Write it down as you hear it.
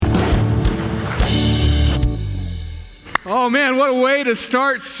Oh man, what a way to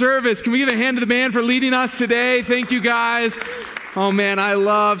start service. Can we give a hand to the band for leading us today? Thank you guys. Oh man, I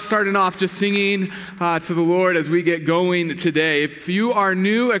love starting off just singing to the Lord as we get going today. If you are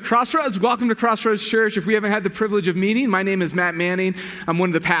new at Crossroads, welcome to Crossroads Church. If we haven't had the privilege of meeting, my name is Matt Manning. I'm one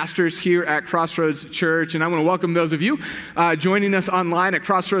of the pastors here at Crossroads Church, and I want to welcome those of you joining us online at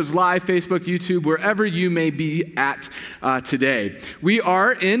Crossroads Live, Facebook, YouTube, wherever you may be at today. We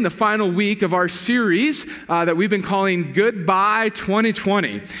are in the final week of our series that we've been calling Goodbye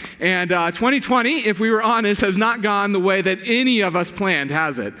 2020. And 2020, if we were honest, has not gone the way that any of us planned,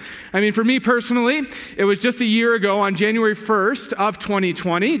 has it? I mean, for me personally, it was just a year ago on January 1st of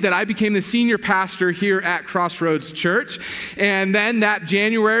 2020 that I became the senior pastor here at Crossroads Church. And then that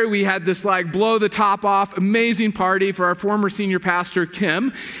January, we had this blow the top off amazing party for our former senior pastor,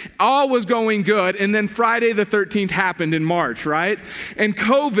 Kim. All was going good. And then Friday the 13th happened in March, right? And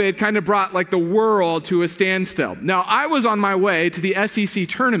COVID kind of brought the world to a standstill. Now, I was on my way to the SEC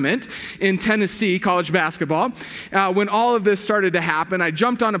tournament in Tennessee, college basketball, when all of this started to happen. I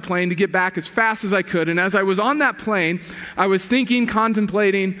jumped on a plane to get back as fast as I could. And as I was on that plane, I was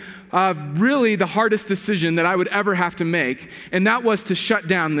contemplating really the hardest decision that I would ever have to make. And that was to shut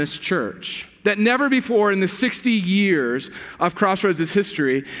down this church. That never before in the 60 years of Crossroads'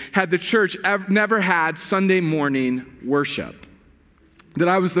 history had the church never had Sunday morning worship. That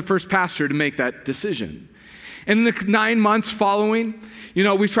I was the first pastor to make that decision. And in the 9 months following,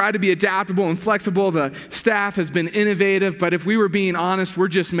 we tried to be adaptable and flexible. The staff has been innovative, but if we were being honest, we're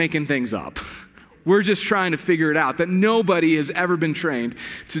just making things up. We're just trying to figure it out, that nobody has ever been trained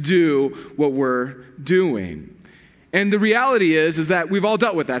to do what we're doing. And the reality is that we've all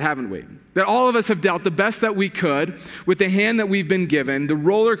dealt with that, haven't we? That all of us have dealt the best that we could with the hand that we've been given, the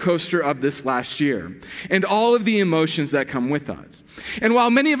roller coaster of this last year, and all of the emotions that come with us. And while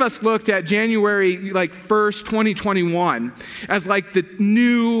many of us looked at January 1st, 2021 as the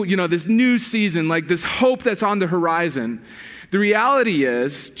new, this new season, this hope that's on the horizon, the reality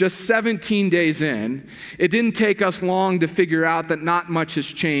is, just 17 days in, it didn't take us long to figure out that not much has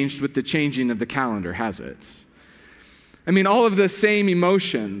changed with the changing of the calendar, has it? I mean, all of the same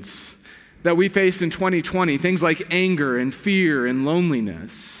emotions that we faced in 2020, things like anger and fear and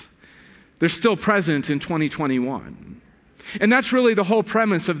loneliness, they're still present in 2021. And that's really the whole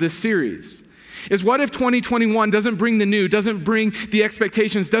premise of this series, is what if 2021 doesn't bring the new, doesn't bring the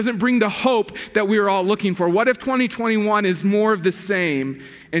expectations, doesn't bring the hope that we were all looking for? What if 2021 is more of the same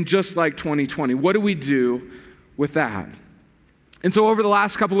and just like 2020? What do we do with that? And so over the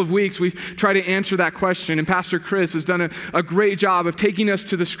last couple of weeks, we've tried to answer that question, and Pastor Chris has done a great job of taking us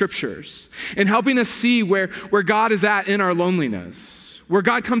to the scriptures and helping us see where God is at in our loneliness, where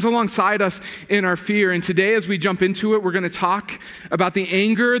God comes alongside us in our fear. And today, as we jump into it, we're going to talk about the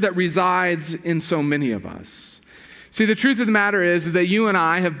anger that resides in so many of us. See, the truth of the matter is that you and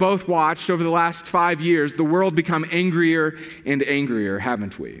I have both watched over the last 5 years the world become angrier and angrier,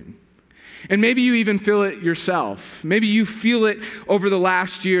 haven't we? And maybe you even feel it yourself. Maybe you feel it over the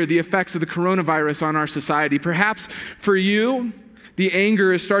last year, the effects of the coronavirus on our society. Perhaps for you, the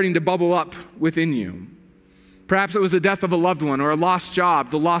anger is starting to bubble up within you. Perhaps it was the death of a loved one or a lost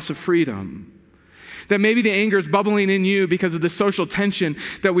job, the loss of freedom. That maybe the anger is bubbling in you because of the social tension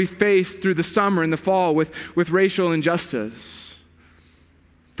that we faced through the summer and the fall with racial injustice,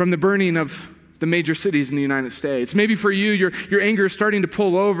 from the burning of the major cities in the United States. Maybe for you, your anger is starting to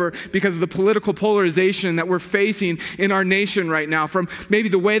pull over because of the political polarization that we're facing in our nation right now, from maybe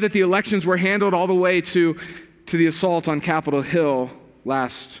the way that the elections were handled all the way to the assault on Capitol Hill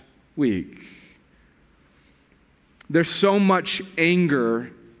last week. There's so much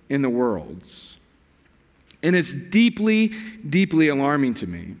anger in the world, and it's deeply, deeply alarming to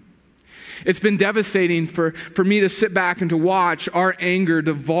me. It's been devastating for me to sit back and to watch our anger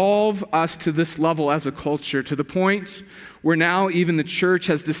devolve us to this level as a culture, to the point where now even the church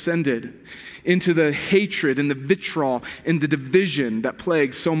has descended into the hatred and the vitriol and the division that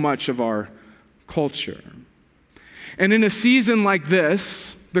plagues so much of our culture. And in a season like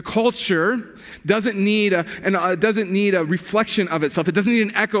this, the culture doesn't need a reflection of itself. It doesn't need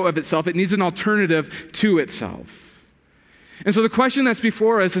an echo of itself. It needs an alternative to itself. And so the question that's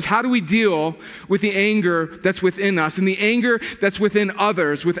before us is, how do we deal with the anger that's within us and the anger that's within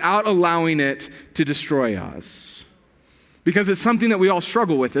others without allowing it to destroy us? Because it's something that we all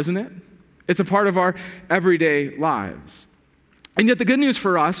struggle with, isn't it? It's a part of our everyday lives. And yet the good news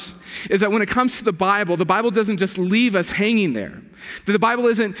for us is that when it comes to the Bible doesn't just leave us hanging there. That the Bible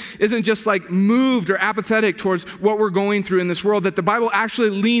isn't just moved or apathetic towards what we're going through in this world. That the Bible actually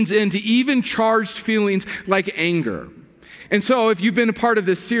leans into even charged feelings like anger. And so if you've been a part of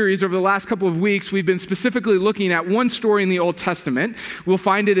this series over the last couple of weeks, we've been specifically looking at one story in the Old Testament. We'll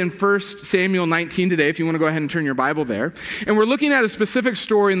find it in 1 Samuel 19 today, if you want to go ahead and turn your Bible there. And we're looking at a specific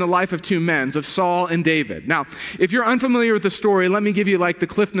story in the life of two men, of Saul and David. Now, if you're unfamiliar with the story, let me give you like the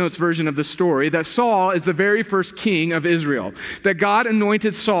Cliff Notes version of the story, that Saul is the very first king of Israel, that God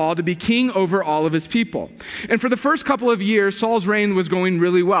anointed Saul to be king over all of his people. And for the first couple of years, Saul's reign was going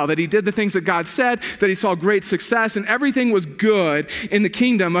really well, that he did the things that God said, that he saw great success, and everything was good in the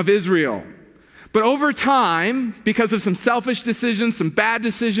kingdom of Israel. But over time, because of some selfish decisions, some bad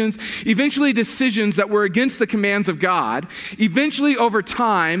decisions, eventually decisions that were against the commands of God, eventually over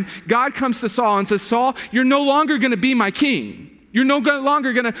time, God comes to Saul and says, Saul, you're no longer going to be my king. You're no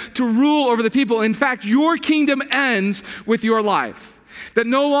longer going to rule over the people. In fact, your kingdom ends with your life. That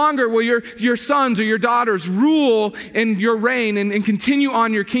no longer will your sons or your daughters rule in your reign and continue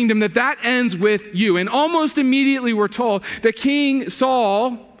on your kingdom, that ends with you. And almost immediately we're told that King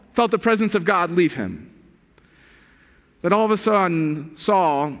Saul felt the presence of God leave him. That all of a sudden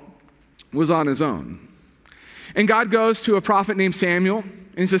Saul was on his own. And God goes to a prophet named Samuel,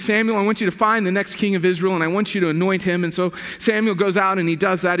 and he says, Samuel, I want you to find the next king of Israel, and I want you to anoint him. And so Samuel goes out and he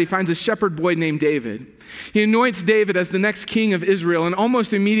does that. He finds a shepherd boy named David. He anoints David as the next king of Israel, and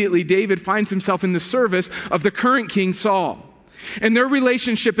almost immediately David finds himself in the service of the current king Saul. And their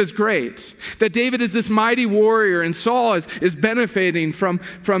relationship is great. That David is this mighty warrior, and Saul is benefiting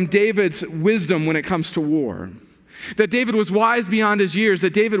from David's wisdom when it comes to war. That David was wise beyond his years,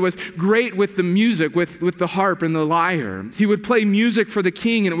 that David was great with the music, with the harp and the lyre. He would play music for the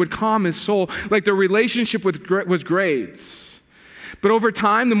king and it would calm his soul. Like their relationship was great. But over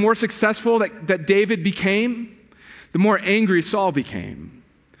time, the more successful that David became, the more angry Saul became.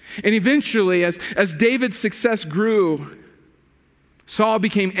 And eventually, as David's success grew, Saul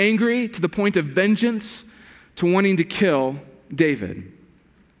became angry to the point of vengeance, to wanting to kill David.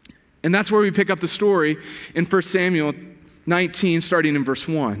 And that's where we pick up the story in 1 Samuel 19, starting in verse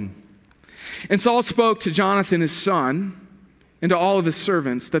 1. And Saul spoke to Jonathan, his son, and to all of his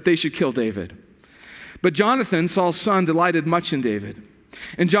servants that they should kill David. But Jonathan, Saul's son, delighted much in David.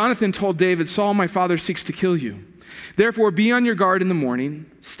 And Jonathan told David, Saul, my father, seeks to kill you. Therefore, be on your guard in the morning,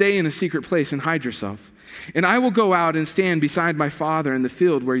 stay in a secret place and hide yourself. And I will go out and stand beside my father in the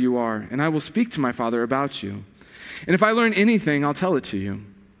field where you are, and I will speak to my father about you. And if I learn anything, I'll tell it to you.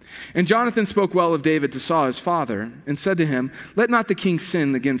 And Jonathan spoke well of David to Saul his father, and said to him, let not the king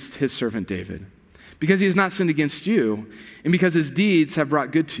sin against his servant David, because he has not sinned against you, and because his deeds have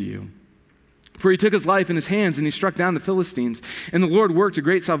brought good to you. For he took his life in his hands, and he struck down the Philistines, and the Lord worked a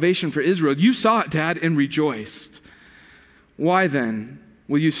great salvation for Israel. You saw it, Dad, and rejoiced. Why then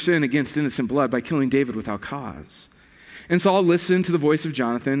will you sin against innocent blood by killing David without cause? And Saul listened to the voice of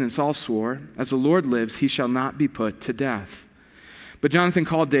Jonathan, and Saul swore, as the Lord lives, he shall not be put to death. But Jonathan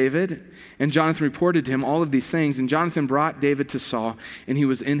called David, and Jonathan reported to him all of these things. And Jonathan brought David to Saul, and he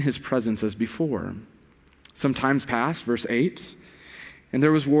was in his presence as before. Some times passed, verse 8, and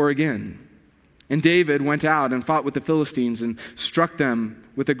there was war again. And David went out and fought with the Philistines and struck them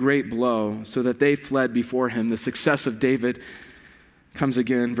with a great blow, so that they fled before him. The success of David comes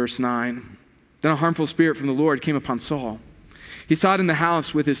again, verse 9. Then a harmful spirit from the Lord came upon Saul. He sought in the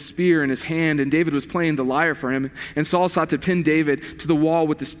house with his spear in his hand, and David was playing the lyre for him. And Saul sought to pin David to the wall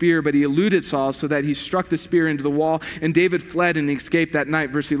with the spear, but he eluded Saul so that he struck the spear into the wall, and David fled and escaped that night.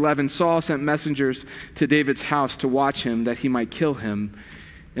 Verse 11, Saul sent messengers to David's house to watch him, that he might kill him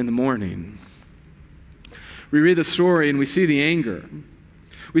in the morning. We read the story and we see the anger.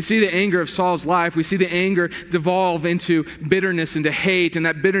 We see the anger of Saul's life. We see the anger devolve into bitterness, into hate, and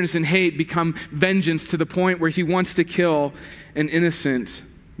that bitterness and hate become vengeance to the point where he wants to kill an innocent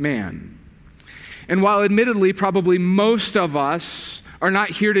man. And while admittedly, probably most of us are not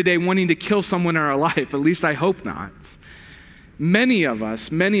here today wanting to kill someone in our life, at least I hope not, many of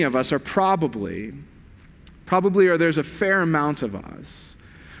us are probably, or there's a fair amount of us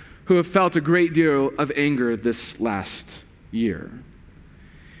who have felt a great deal of anger this last year.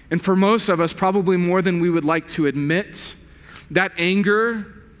 And for most of us, probably more than we would like to admit, that anger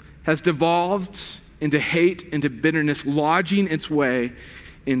has devolved into hate, into bitterness, lodging its way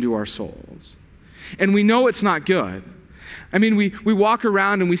into our souls. And we know it's not good. I mean, we walk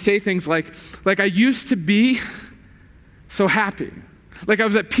around and we say things like I used to be so happy. Like I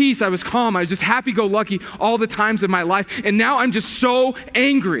was at peace, I was calm, I was just happy-go-lucky all the times in my life. And now I'm just so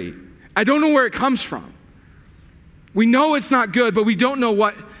angry. I don't know where it comes from. We know it's not good, but we don't know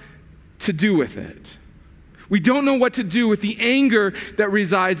what to do with it. We don't know what to do with the anger that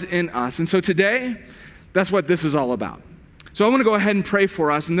resides in us. And so today, that's what this is all about. So I want to go ahead and pray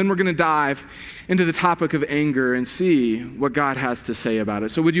for us, and then we're going to dive into the topic of anger and see what God has to say about it.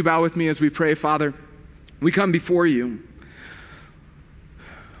 So would you bow with me as we pray? Father, we come before you,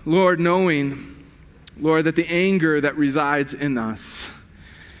 Lord, knowing, Lord, that the anger that resides in us,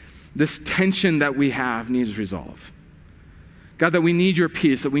 this tension that we have, needs resolve. God, that we need your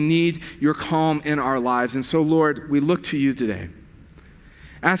peace, that we need your calm in our lives. And so, Lord, we look to you today,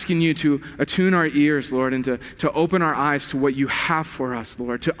 asking you to attune our ears, Lord, and to open our eyes to what you have for us,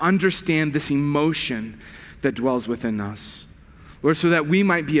 Lord, to understand this emotion that dwells within us, Lord, so that we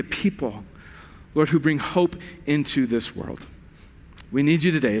might be a people, Lord, who bring hope into this world. We need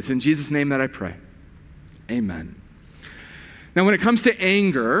you today. It's in Jesus' name that I pray. Amen. Now, when it comes to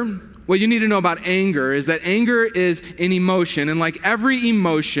anger, what you need to know about anger is that anger is an emotion, and like every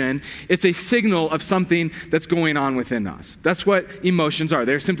emotion, it's a signal of something that's going on within us. That's what emotions are.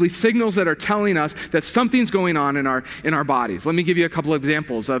 They're simply signals that are telling us that something's going on in our bodies. Let me give you a couple of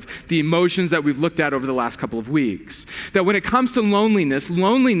examples of the emotions that we've looked at over the last couple of weeks. That when it comes to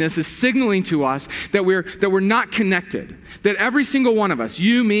loneliness is signaling to us that we're not connected. That every single one of us,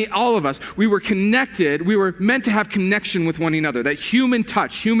 you, me, all of us, we were connected. We were meant to have connection with one another. That human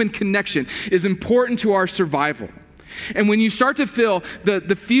touch, human connection is important to our survival. And when you start to feel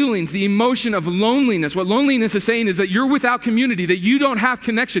the feelings, the emotion of loneliness, what loneliness is saying is that you're without community, that you don't have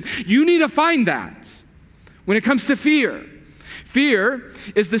connection. You need to find that. When it comes to fear, fear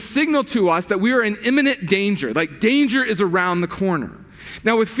is the signal to us that we are in imminent danger, like danger is around the corner.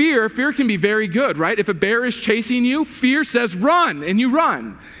 Now with fear can be very good, right? If a bear is chasing you, fear says run, and you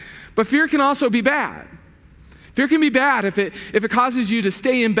run. But fear can also be bad. Fear can be bad if it causes you to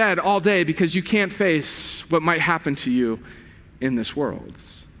stay in bed all day because you can't face what might happen to you in this world.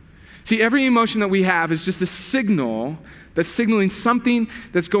 See, every emotion that we have is just a signal that's signaling something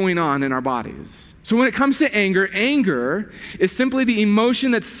that's going on in our bodies. So when it comes to anger, anger is simply the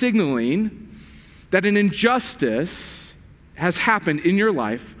emotion that's signaling that an injustice has happened in your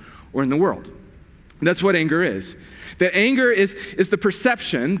life or in the world. That's what anger is. That anger is the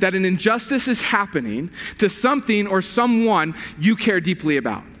perception that an injustice is happening to something or someone you care deeply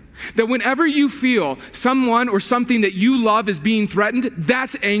about. That whenever you feel someone or something that you love is being threatened,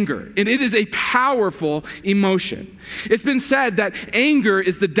 that's anger. And it is a powerful emotion. It's been said that anger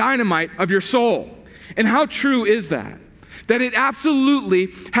is the dynamite of your soul. And how true is that? That it absolutely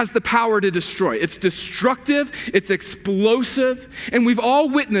has the power to destroy. It's destructive, it's explosive, and we've all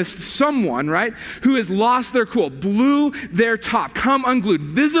witnessed someone, right, who has lost their cool, blew their top, come unglued.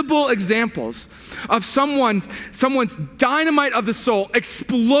 Visible examples of someone's dynamite of the soul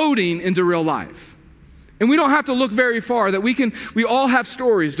exploding into real life. And we don't have to look very far, that we all have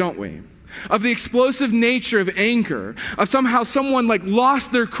stories, don't we? Of the explosive nature of anger, of somehow someone like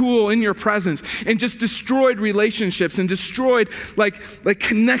lost their cool in your presence and just destroyed relationships and destroyed like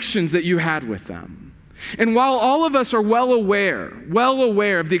connections that you had with them. And while all of us are well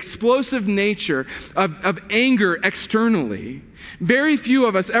aware of the explosive nature of anger externally, very few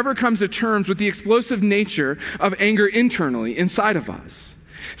of us ever comes to terms with the explosive nature of anger internally inside of us.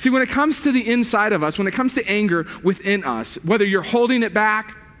 See, when it comes to the inside of us, when it comes to anger within us, whether you're holding it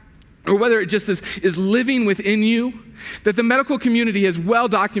back, or whether it just is living within you, that the medical community has well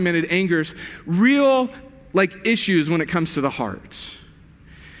documented anger's real issues when it comes to the heart.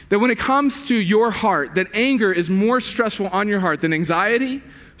 That when it comes to your heart, that anger is more stressful on your heart than anxiety,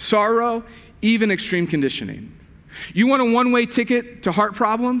 sorrow, even extreme conditioning. You want a one-way ticket to heart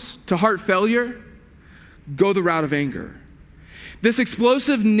problems, to heart failure? Go the route of anger. This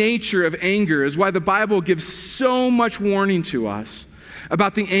explosive nature of anger is why the Bible gives so much warning to us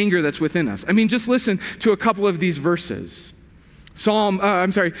about the anger that's within us. I mean, just listen to a couple of these verses. Psalm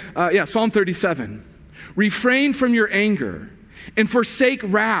 37. Refrain from your anger and forsake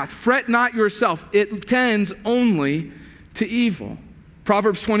wrath. Fret not yourself. It tends only to evil.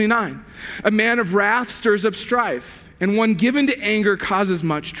 Proverbs 29. A man of wrath stirs up strife, and one given to anger causes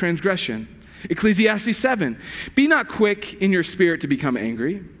much transgression. Ecclesiastes 7. Be not quick in your spirit to become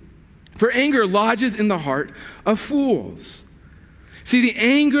angry, for anger lodges in the heart of fools. See, the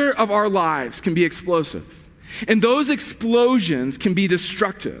anger of our lives can be explosive, and those explosions can be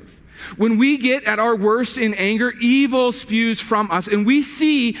destructive. When we get at our worst in anger, evil spews from us, and we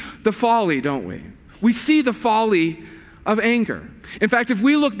see the folly, don't we? We see the folly of anger. In fact, if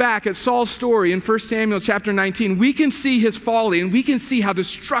we look back at Saul's story in 1 Samuel chapter 19, we can see his folly, and we can see how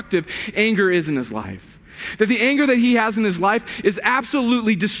destructive anger is in his life. That the anger that he has in his life is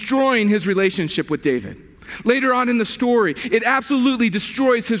absolutely destroying his relationship with David. Later on in the story, it absolutely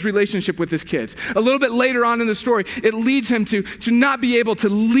destroys his relationship with his kids. A little bit later on in the story, it leads him to not be able to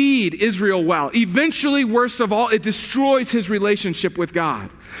lead Israel well. Eventually, worst of all, it destroys his relationship with God.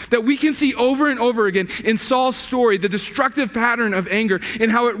 That we can see over and over again in Saul's story, the destructive pattern of anger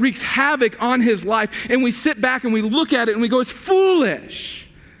and how it wreaks havoc on his life. And we sit back and we look at it and we go, it's foolish.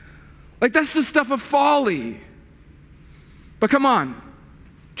 Like, that's the stuff of folly. But come on,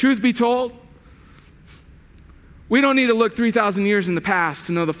 truth be told, we don't need to look 3,000 years in the past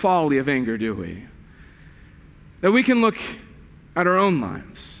to know the folly of anger, do we? That we can look at our own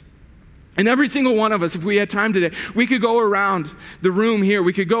lives. And every single one of us, if we had time today, we could go around the room here,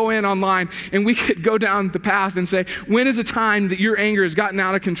 we could go in online, and we could go down the path and say, when is a time that your anger has gotten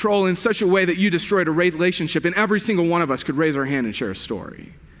out of control in such a way that you destroyed a relationship? And every single one of us could raise our hand and share a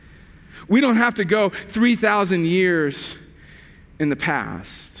story. We don't have to go 3,000 years in the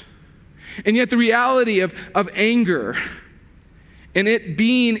past. And yet the reality of anger and it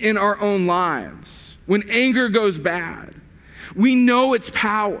being in our own lives, when anger goes bad, we know its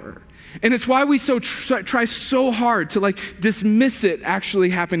power. And it's why we try so hard to dismiss it actually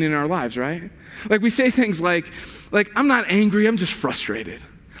happening in our lives, right? Like we say things like I'm not angry, I'm just frustrated.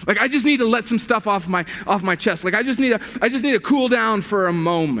 Like I just need to let some stuff off my chest. Like I just need to cool down for a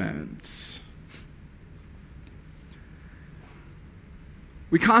moment.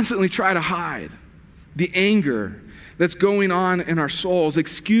 We constantly try to hide the anger that's going on in our souls,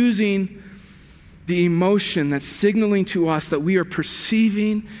 excusing the emotion that's signaling to us that we are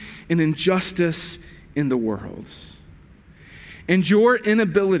perceiving an injustice in the world. And your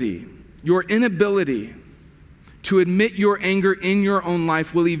inability to admit your anger in your own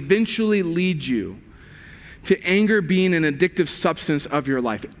life will eventually lead you to anger being an addictive substance of your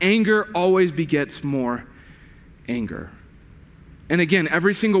life. Anger always begets more anger. And again,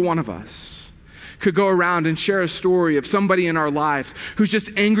 every single one of us could go around and share a story of somebody in our lives who's just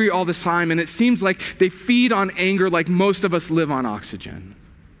angry all the time, and it seems like they feed on anger like most of us live on oxygen.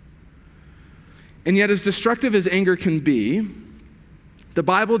 And yet, as destructive as anger can be, the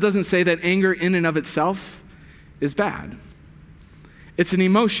Bible doesn't say that anger in and of itself is bad. It's an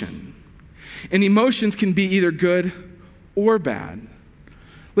emotion. And emotions can be either good or bad.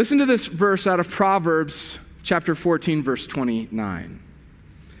 Listen to this verse out of Proverbs chapter 14, verse 29.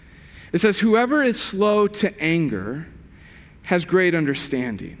 It says, whoever is slow to anger has great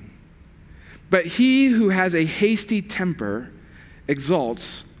understanding, but he who has a hasty temper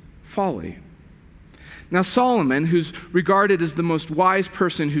exalts folly. Now Solomon, who's regarded as the most wise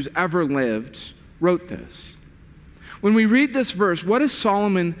person who's ever lived, wrote this. When we read this verse, what is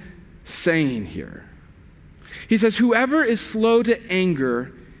Solomon saying here? He says, whoever is slow to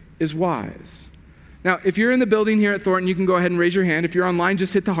anger is wise. Now, if you're in the building here at Thornton, you can go ahead and raise your hand. If you're online,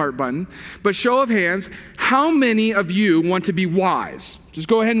 just hit the heart button. But show of hands, how many of you want to be wise? Just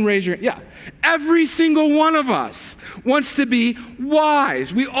go ahead and raise your hand. Yeah, every single one of us wants to be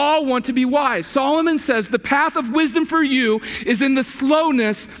wise. We all want to be wise. Solomon says the path of wisdom for you is in the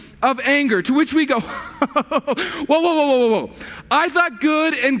slowness of anger, to which we go, whoa. I thought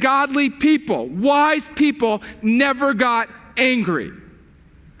good and godly people, wise people, never got angry.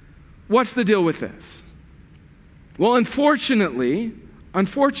 What's the deal with this? Well, unfortunately,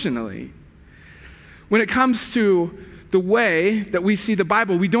 when it comes to the way that we see the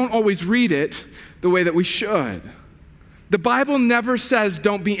Bible, we don't always read it the way that we should. The Bible never says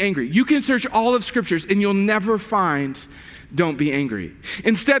don't be angry. You can search all of scriptures and you'll never find don't be angry.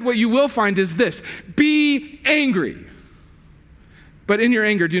 Instead, what you will find is this: be angry, but in your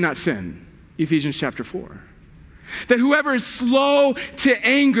anger do not sin. Ephesians chapter 4. That whoever is slow to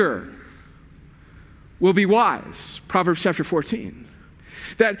anger will be wise. Proverbs chapter 14.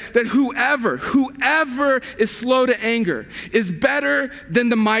 That whoever is slow to anger is better than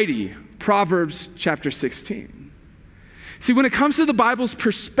the mighty. Proverbs chapter 16. See, when it comes to the Bible's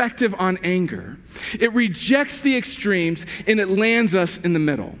perspective on anger, it rejects the extremes and it lands us in the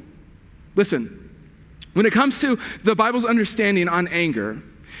middle. Listen, when it comes to the Bible's understanding on anger,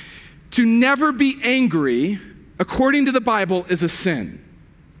 to never be angry, according to the Bible, is a sin.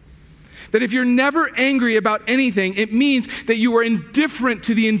 That if you're never angry about anything, it means that you are indifferent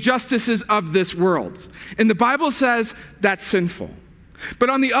to the injustices of this world. And the Bible says that's sinful. But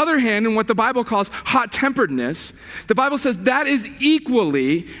on the other hand, in what the Bible calls hot-temperedness, the Bible says that is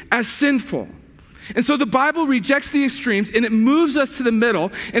equally as sinful. And so the Bible rejects the extremes and it moves us to the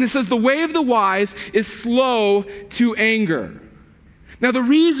middle, and it says the way of the wise is slow to anger. Now, the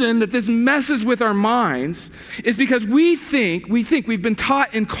reason that this messes with our minds is because we think we've been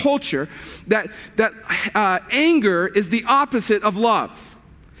taught in culture that anger is the opposite of love.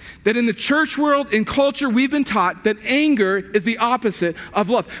 that in the church world, in culture, we've been taught that anger is the opposite of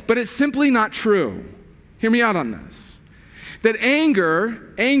love. But it's simply not true. Hear me out on this. That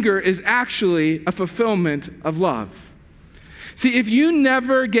anger is actually a fulfillment of love. See, if you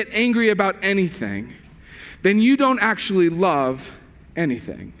never get angry about anything, then you don't actually love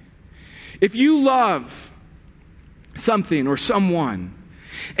anything. If you love something or someone,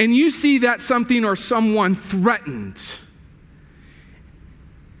 and you see that something or someone threatened,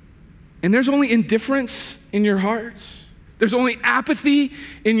 and there's only indifference in your heart, there's only apathy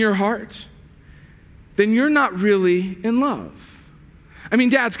in your heart, then you're not really in love. I mean,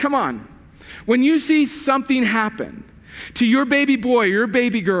 dads, come on. When you see something happen to your baby boy or your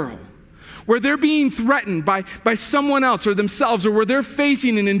baby girl, where they're being threatened by someone else or themselves, or where they're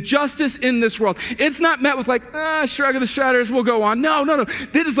facing an injustice in this world, it's not met with like, shrug of the shoulders, we'll go on. No.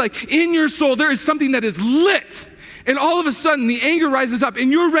 That is like in your soul, there is something that is lit. And all of a sudden, the anger rises up,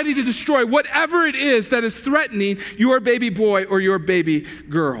 and you're ready to destroy whatever it is that is threatening your baby boy or your baby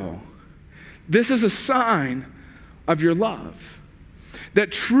girl. This is a sign of your love.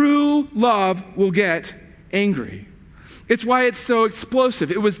 That true love will get angry. It's why it's so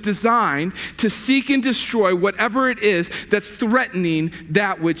explosive. It was designed to seek and destroy whatever it is that's threatening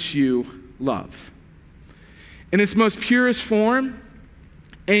that which you love. In its most purest form,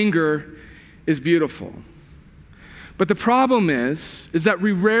 anger is beautiful. But the problem is that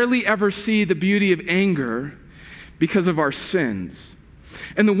we rarely ever see the beauty of anger because of our sins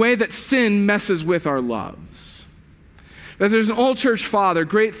and the way that sin messes with our loves. Now, there's an old church father,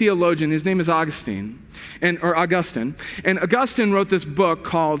 great theologian, his name is Augustine, and Augustine wrote this book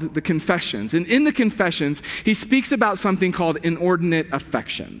called The Confessions. And in the Confessions, he speaks about something called inordinate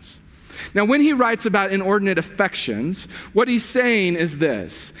affections. Now, when he writes about inordinate affections, what he's saying is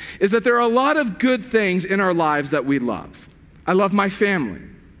this, is that there are a lot of good things in our lives that we love. I love my family.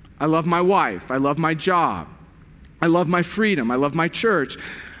 I love my wife. I love my job. I love my freedom. I love my church.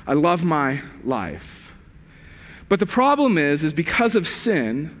 I love my life. But the problem is because of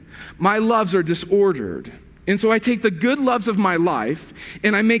sin, my loves are disordered. And so I take the good loves of my life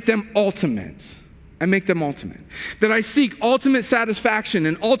and I make them ultimate. That I seek ultimate satisfaction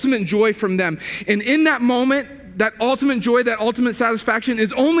and ultimate joy from them. And in that moment, that ultimate joy, that ultimate satisfaction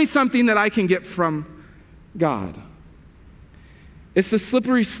is only something that I can get from God. It's the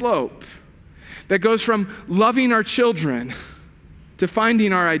slippery slope that goes from loving our children to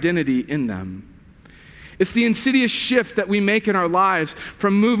finding our identity in them. It's the insidious shift that we make in our lives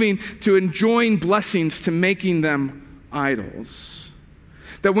from moving to enjoying blessings to making them idols.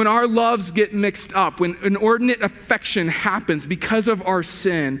 That when our loves get mixed up, when inordinate affection happens because of our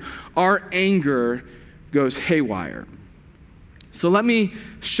sin, our anger goes haywire. So let me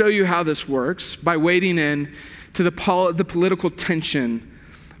show you how this works by wading in to the political tension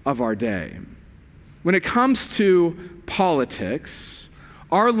of our day. When it comes to politics,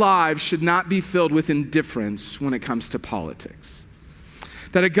 our lives should not be filled with indifference when it comes to politics.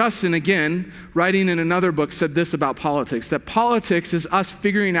 That Augustine, again, writing in another book, said this about politics, that politics is us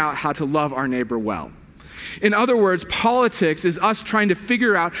figuring out how to love our neighbor well. In other words, politics is us trying to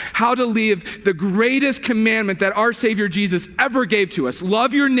figure out how to live the greatest commandment that our Savior Jesus ever gave to us.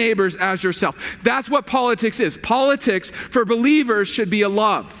 Love your neighbors as yourself. That's what politics is. Politics for believers should be a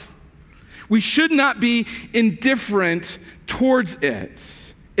love. We should not be indifferent towards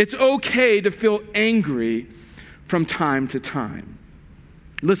it. It's okay to feel angry from time to time.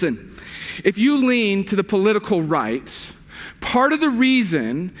 Listen, if you lean to the political right, part of the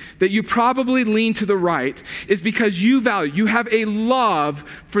reason that you probably lean to the right is because you have a love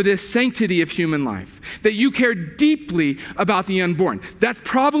for this sanctity of human life, that you care deeply about the unborn. That's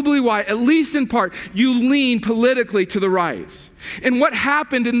probably why, at least in part, you lean politically to the right. And what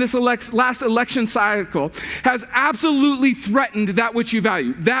happened in this last election cycle has absolutely threatened that which you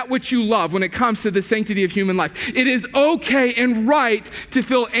value, that which you love when it comes to the sanctity of human life. It is okay and right to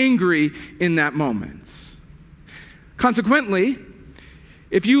feel angry in that moment. Consequently,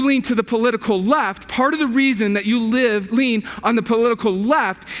 if you lean to the political left, part of the reason that you lean on the political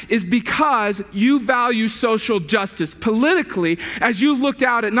left is because you value social justice. Politically, as you've looked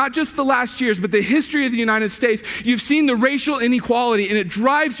out at not just the last years, but the history of the United States, you've seen the racial inequality and it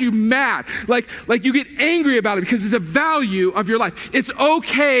drives you mad. Like you get angry about it because it's a value of your life. It's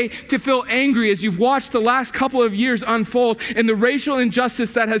okay to feel angry as you've watched the last couple of years unfold and the racial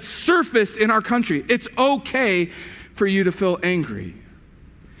injustice that has surfaced in our country. It's okay for you to feel angry.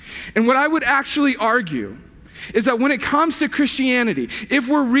 And what I would actually argue is that when it comes to Christianity, if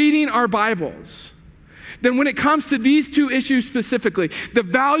we're reading our Bibles, then when it comes to these two issues specifically, the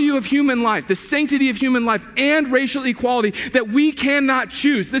value of human life, the sanctity of human life, and racial equality, that we cannot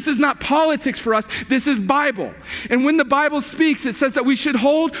choose. This is not politics for us. This is Bible. And when the Bible speaks, it says that we should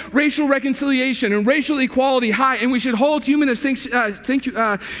hold racial reconciliation and racial equality high, and we should hold the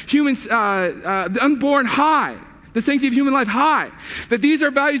unborn high, the sanctity of human life high. That these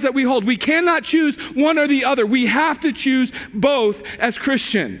are values that we hold. We cannot choose one or the other. We have to choose both as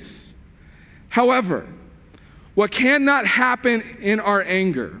Christians. However, what cannot happen in our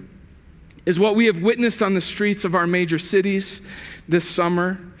anger is what we have witnessed on the streets of our major cities this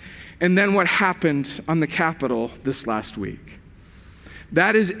summer, and then what happened on the Capitol this last week.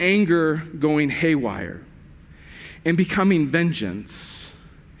 That is anger going haywire and becoming vengeance.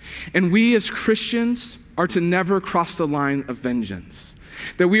 And we as Christians are to never cross the line of vengeance.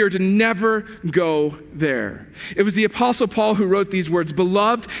 That we are to never go there. It was the Apostle Paul who wrote these words,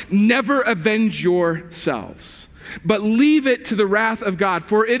 "Beloved, never avenge yourselves, but leave it to the wrath of God,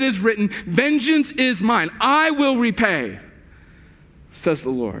 for it is written, 'Vengeance is mine, I will repay,' says the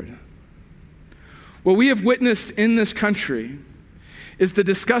Lord." What we have witnessed in this country is the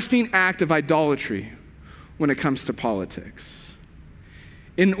disgusting act of idolatry when it comes to politics.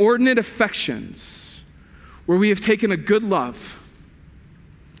 Inordinate affections, where we have taken a good love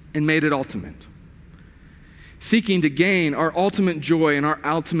and made it ultimate, seeking to gain our ultimate joy and our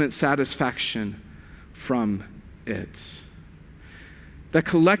ultimate satisfaction from it. That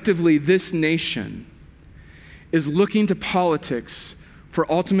collectively this nation is looking to politics for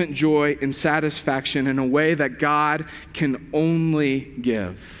ultimate joy and satisfaction in a way that God can only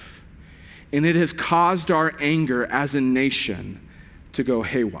give. And it has caused our anger as a nation to go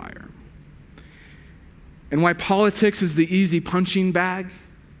haywire. And why politics is the easy punching bag?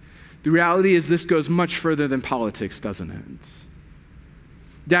 The reality is this goes much further than politics, doesn't it?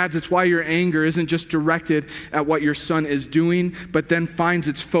 Dads, it's why your anger isn't just directed at what your son is doing, but then finds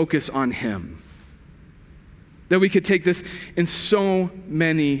its focus on him. That we could take this in so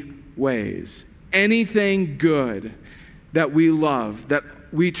many ways. Anything good that we love, that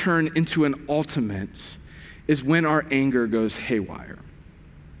we turn into an ultimate, is when our anger goes haywire.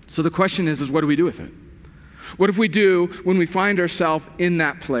 So the question is what do we do with it? What if we do when we find ourselves in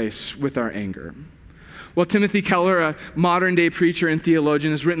that place with our anger? Well, Timothy Keller, a modern-day preacher and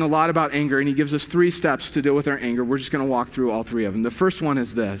theologian, has written a lot about anger, and he gives us 3 steps to deal with our anger. We're just going to walk through all 3 of them. The first one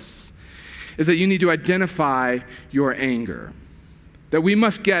is this, is that you need to identify your anger, that we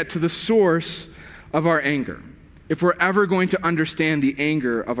must get to the source of our anger if we're ever going to understand the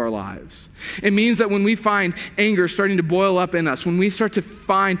anger of our lives. It means that when we find anger starting to boil up in us, when we start to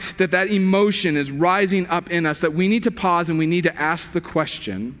find that that emotion is rising up in us, that we need to pause and we need to ask the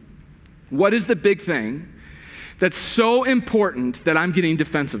question, what is the big thing that's so important that I'm getting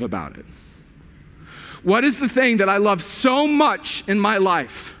defensive about it? What is the thing that I love so much in my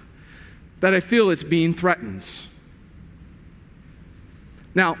life that I feel it's being threatened?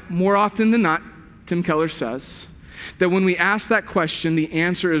 Now, more often than not, Tim Keller says, that when we ask that question, the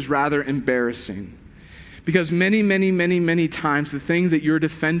answer is rather embarrassing. Because many, many, many, many times, the thing that you're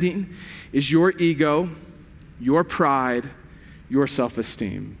defending is your ego, your pride, your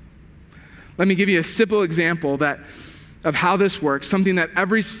self-esteem. Let me give you a simple example of how this works, something that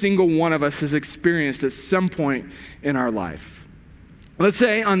every single one of us has experienced at some point in our life. Let's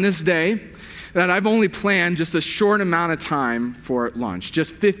say on this day that I've only planned just a short amount of time for lunch,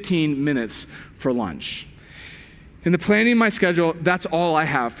 just 15 minutes for lunch. In the planning of my schedule, that's all I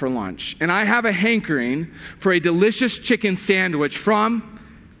have for lunch. And I have a hankering for a delicious chicken sandwich from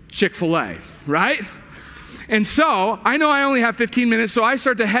Chick-fil-A, right? And so I know I only have 15 minutes, so I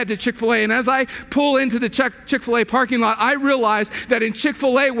start to head to Chick-fil-A. And as I pull into the Chick-fil-A parking lot, I realize that in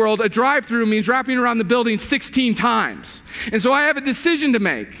Chick-fil-A world, a drive-through means wrapping around the building 16 times. And so I have a decision to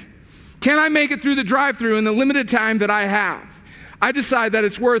make. Can I make it through the drive-through in the limited time that I have? I decide that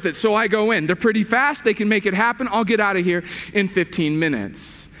it's worth it, so I go in. They're pretty fast. They can make it happen. I'll get out of here in 15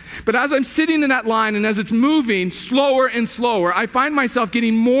 minutes. But as I'm sitting in that line and as it's moving slower and slower, I find myself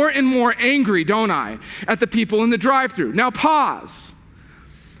getting more and more angry, don't I, at the people in the drive-thru. Now pause.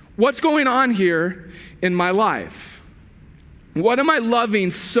 What's going on here in my life? What am I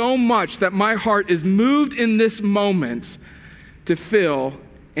loving so much that my heart is moved in this moment to feel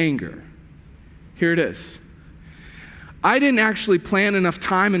anger? Here it is. I didn't actually plan enough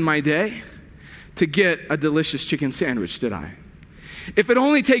time in my day to get a delicious chicken sandwich, did I? If it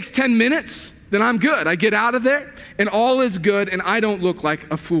only takes 10 minutes, then I'm good. I get out of there and all is good and I don't look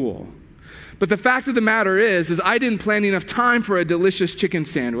like a fool. But the fact of the matter is I didn't plan enough time for a delicious chicken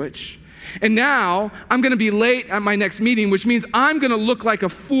sandwich. And now I'm going to be late at my next meeting, which means I'm going to look like a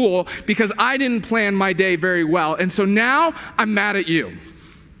fool because I didn't plan my day very well. And so now I'm mad at you.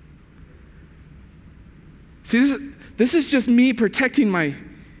 See, this is just me protecting my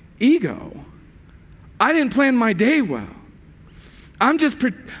ego. I didn't plan my day well. I'm just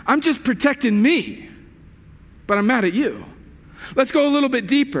protecting me, but I'm mad at you. Let's go a little bit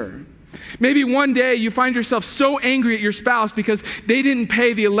deeper. Maybe one day you find yourself so angry at your spouse because they didn't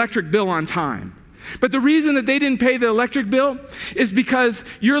pay the electric bill on time. But the reason that they didn't pay the electric bill is because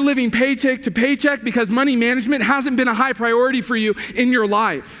you're living paycheck to paycheck because money management hasn't been a high priority for you in your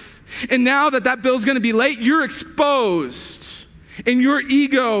life. And now that bill's going to be late, you're exposed and your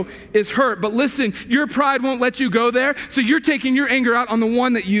ego is hurt. But listen, your pride won't let you go there, so you're taking your anger out on the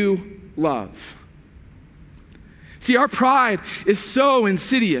one that you love. See, our pride is so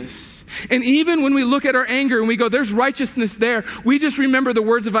insidious. And even when we look at our anger and we go, there's righteousness there, we just remember the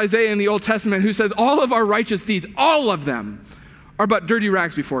words of Isaiah in the Old Testament who says, all of our righteous deeds, all of them, are but dirty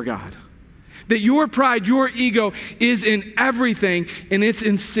rags before God. That your pride, your ego is in everything, and it's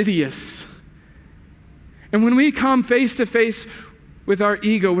insidious. And when we come face to face with our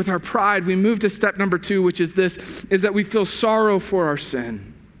ego, with our pride, we move to step number 2, which is this, is that we feel sorrow for our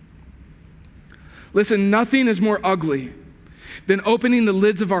sin. Listen, nothing is more ugly than opening the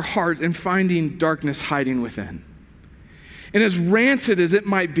lids of our hearts and finding darkness hiding within. And as rancid as it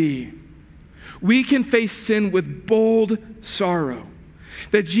might be, we can face sin with bold sorrow.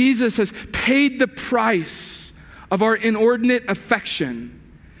 That Jesus has paid the price of our inordinate affection.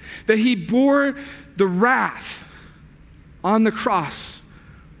 That he bore the wrath on the cross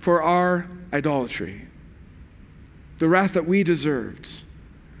for our idolatry. The wrath that we deserved.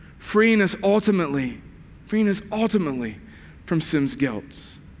 Freeing us ultimately from sin's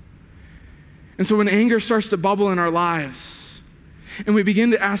guilt. And so when anger starts to bubble in our lives, and we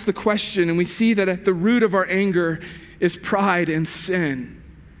begin to ask the question, and we see that at the root of our anger is pride and sin,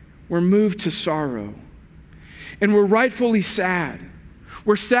 we're moved to sorrow. And we're rightfully sad.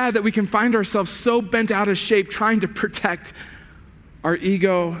 We're sad that we can find ourselves so bent out of shape trying to protect our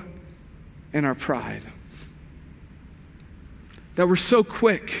ego and our pride. That we're so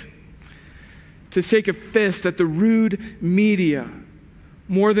quick to take a fist at the rude media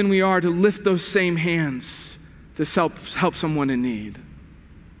more than we are to lift those same hands to help someone in need.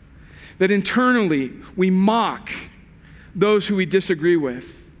 That internally we mock those who we disagree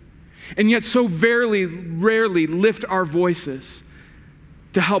with, and yet so rarely lift our voices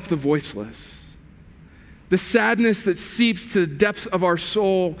to help the voiceless. The sadness that seeps to the depths of our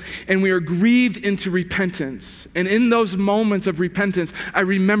soul, and we are grieved into repentance. And in those moments of repentance, I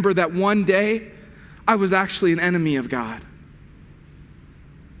remember that one day I was actually an enemy of God.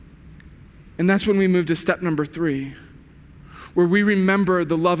 And that's when we move to step number 3, where we remember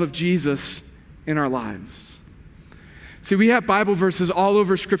the love of Jesus in our lives. See, we have Bible verses all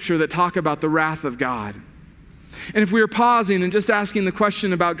over Scripture that talk about the wrath of God. And if we were pausing and just asking the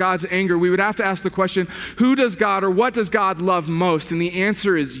question about God's anger, we would have to ask the question, who does God or what does God love most? And the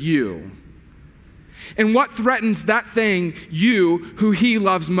answer is you. And what threatens that thing, you, who he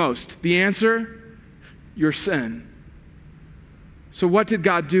loves most? The answer? Your sin. So what did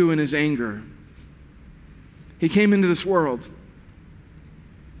God do in his anger? He came into this world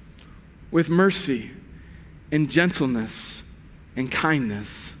with mercy and gentleness and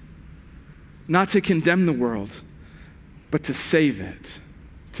kindness, not to condemn the world, but to save it,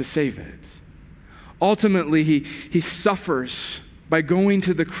 Ultimately, he suffers by going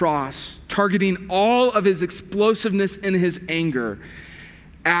to the cross, targeting all of his explosiveness and his anger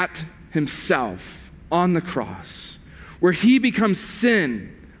at himself on the cross, where he becomes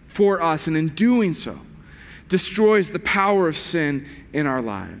sin for us, and in doing so, destroys the power of sin in our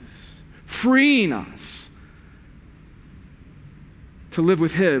lives, freeing us to live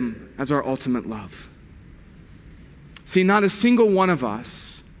with him as our ultimate love. See, not a single one of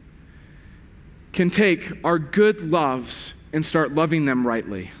us can take our good loves and start loving them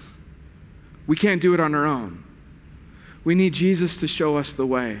rightly. We can't do it on our own. We need Jesus to show us the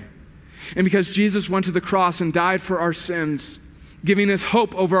way. And because Jesus went to the cross and died for our sins, giving us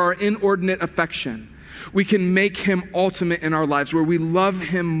hope over our inordinate affection, we can make him ultimate in our lives, where we love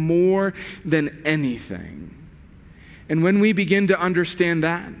him more than anything. And when we begin to understand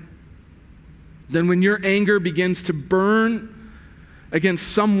that, then when your anger begins to burn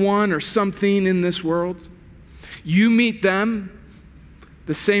against someone or something in this world, you meet them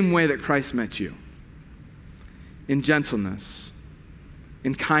the same way that Christ met you, in gentleness,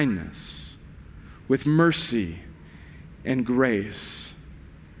 in kindness, with mercy and grace.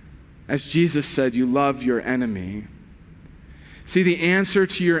 As Jesus said, you love your enemy. See, the answer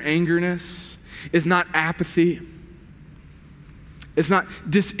to your angerness is not apathy. It's not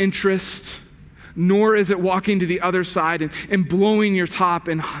disinterest, nor is it walking to the other side and blowing your top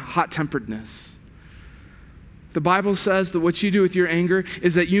in hot-temperedness. The Bible says that what you do with your anger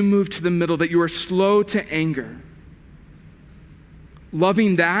is that you move to the middle, that you are slow to anger,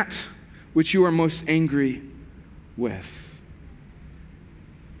 loving that which you are most angry with.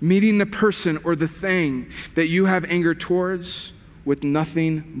 Meeting the person or the thing that you have anger towards with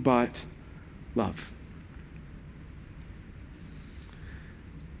nothing but love.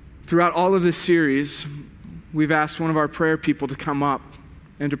 Throughout all of this series, we've asked one of our prayer people to come up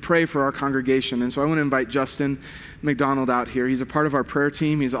and to pray for our congregation. And so I want to invite Justin McDonald out here. He's a part of our prayer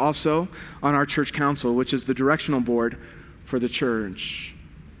team. He's also on our church council, which is the directional board for the church.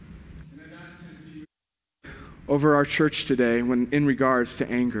 And I've asked him if he over our church today in regards to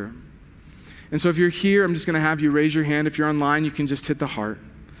anger. And so if you're here, I'm just going to have you raise your hand. If you're online, you can just hit the heart.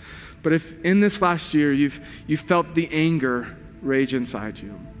 But if in this last year you've felt the anger rage inside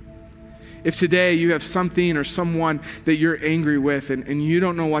you, if today you have something or someone that you're angry with and you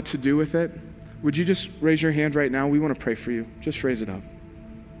don't know what to do with it, would you just raise your hand right now? We want to pray for you. Just raise it up.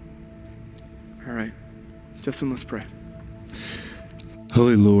 All right. Justin, let's pray.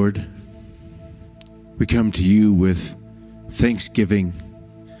 Holy Lord, we come to you with thanksgiving.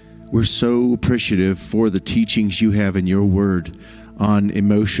 We're so appreciative for the teachings you have in your word on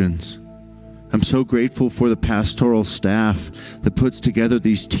emotions. I'm so grateful for the pastoral staff that puts together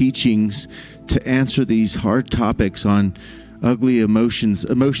these teachings to answer these hard topics on ugly emotions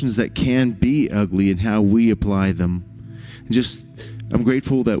that can be ugly and how we apply them. I'm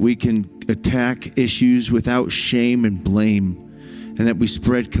grateful that we can attack issues without shame and blame, and that we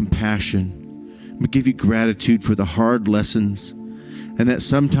spread compassion. We give you gratitude for the hard lessons, and that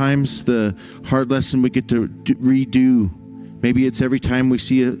sometimes the hard lesson we get to redo. Maybe it's every time we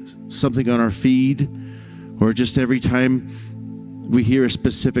see something on our feed, or just every time we hear a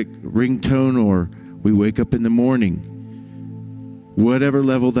specific ringtone, or we wake up in the morning. Whatever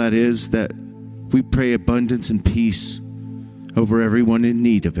level that is, that we pray abundance and peace over everyone in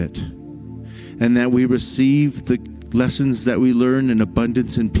need of it. And that we receive the lessons that we learn in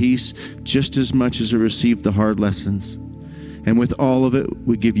abundance and peace just as much as we receive the hard lessons. And with all of it,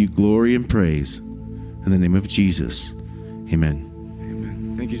 we give you glory and praise. In the name of Jesus. Amen.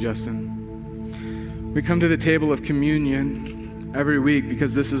 Amen. Thank you, Justin. We come to the table of communion every week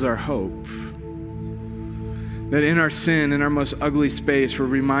because this is our hope. That in our sin, in our most ugly space, we're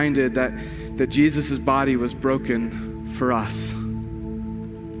reminded that Jesus' body was broken for us,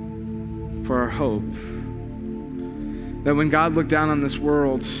 for our hope. That when God looked down on this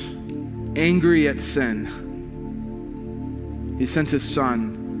world, angry at sin, he sent his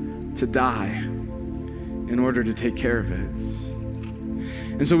son to die in order to take care of it.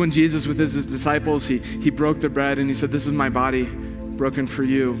 And so when Jesus with his disciples, he broke the bread and he said, "This is my body broken for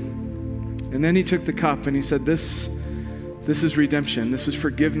you." And then he took the cup and he said, this is redemption. This is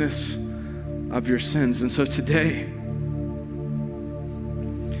forgiveness of your sins. And so today,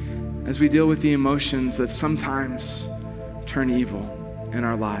 as we deal with the emotions that sometimes turn evil in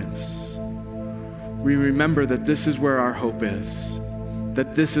our lives, we remember that this is where our hope is,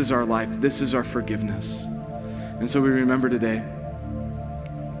 that this is our life, this is our forgiveness. And so we remember today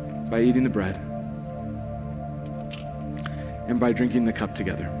by eating the bread and by drinking the cup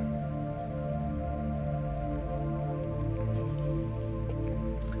together.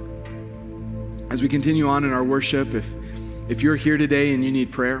 As we continue on in our worship, if you're here today and you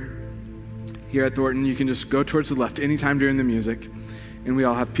need prayer, here at Thornton, you can just go towards the left anytime during the music, and we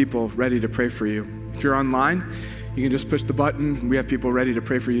all have people ready to pray for you. If you're online, you can just push the button. We have people ready to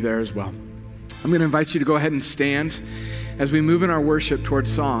pray for you there as well. I'm going to invite you to go ahead and stand as we move in our worship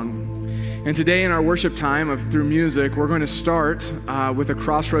towards song. And today in our worship time through music, we're going to start with a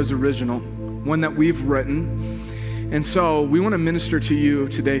Crossroads original, one that we've written. And so we want to minister to you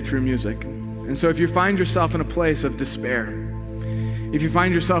today through music. And so if you find yourself in a place of despair, if you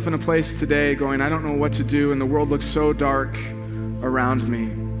find yourself in a place today going, I don't know what to do and the world looks so dark around me,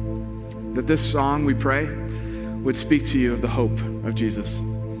 that this song, we pray, would speak to you of the hope of Jesus.